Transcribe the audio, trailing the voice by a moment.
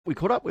We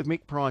caught up with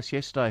Mick Price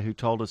yesterday, who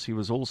told us he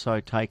was also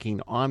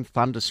taking I'm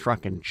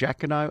Thunderstruck and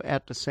Jacquinot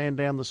out to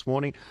Sandown this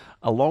morning,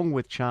 along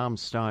with Charm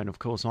Stone. Of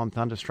course, I'm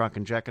Thunderstruck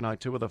and Jacquinot,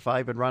 two of the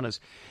favoured runners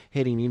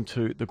heading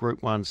into the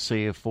Group 1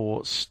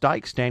 CF4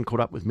 Stakes. Dan caught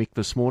up with Mick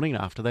this morning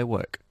after their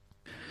work.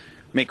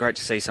 Mick, great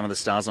to see some of the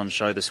stars on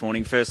show this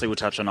morning. Firstly, we'll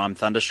touch on I'm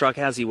Thunderstruck.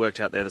 How's he worked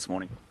out there this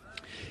morning?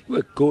 He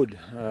worked good.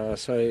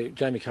 So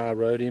Jamie Carr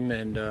rode him,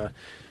 and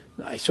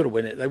they sort of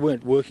went. They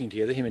weren't working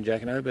together, him and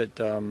Jacquinot,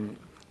 but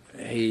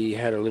he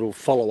had a little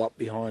follow-up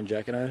behind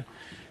Jacquinot,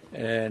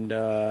 and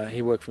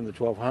he worked from the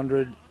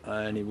 1200,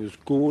 and he was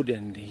good,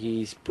 and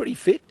he's pretty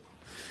fit.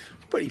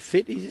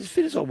 He's as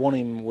fit as I want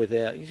him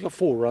without. He's got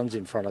 4 runs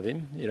in front of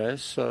him,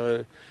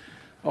 so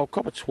I'll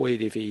cop a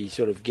tweet if he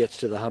sort of gets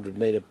to the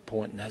 100-metre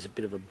point and has a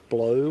bit of a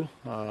blow.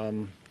 So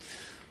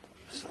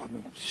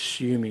I'm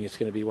assuming it's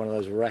going to be one of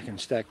those rack and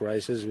stack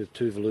races with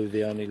Tuvalu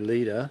the only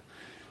leader.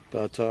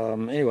 But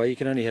anyway, you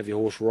can only have your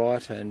horse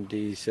right, and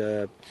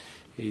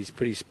he's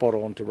pretty spot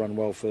on to run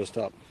well first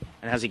up.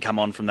 And has he come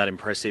on from that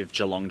impressive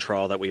Geelong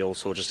trial that we all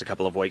saw just a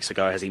couple of weeks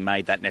ago? Has he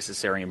made that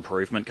necessary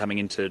improvement coming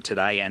into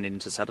today and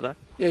into Saturday?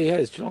 Yeah, he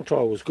has. Geelong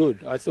trial was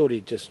good. I thought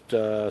he'd just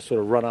sort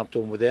of run up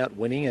to him without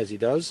winning, as he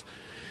does.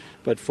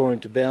 But for him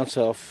to bounce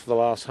off the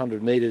last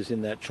 100 metres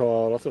in that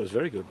trial, I thought it was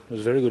very good. It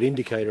was a very good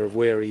indicator of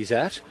where he's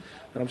at.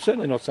 And I'm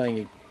certainly not saying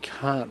he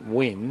can't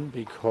win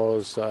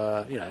because,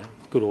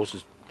 good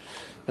horses,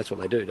 that's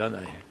what they do, don't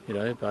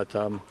they? But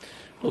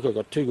look, I've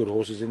got 2 good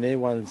horses in there.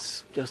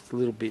 One's just a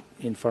little bit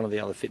in front of the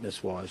other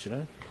fitness-wise,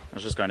 I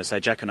was just going to say,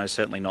 Jacquinot's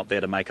certainly not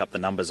there to make up the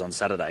numbers on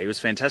Saturday. He was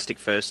fantastic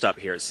first up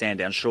here at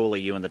Sandown.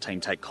 Surely you and the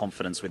team take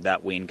confidence with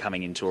that win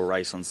coming into a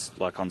race on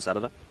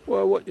Saturday?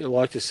 Well, what you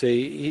like to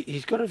see,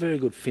 he's got a very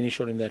good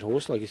finish on him, that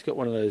horse. Like, he's got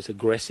one of those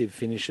aggressive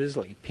finishes,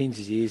 like he pins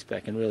his ears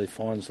back and really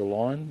finds the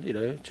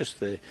line,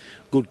 just the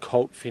good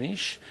colt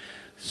finish.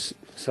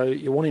 So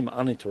you want him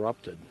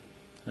uninterrupted.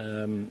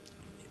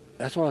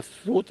 That's why I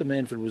thought the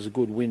Manford was a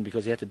good win,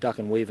 because he had to duck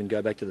and weave and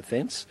go back to the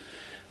fence.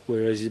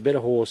 Whereas he's a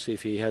better horse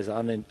if he has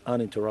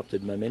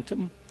uninterrupted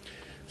momentum.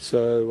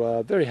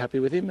 So very happy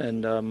with him,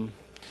 and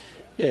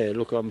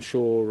look, I'm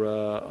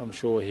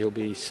sure he'll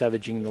be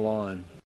savaging the line.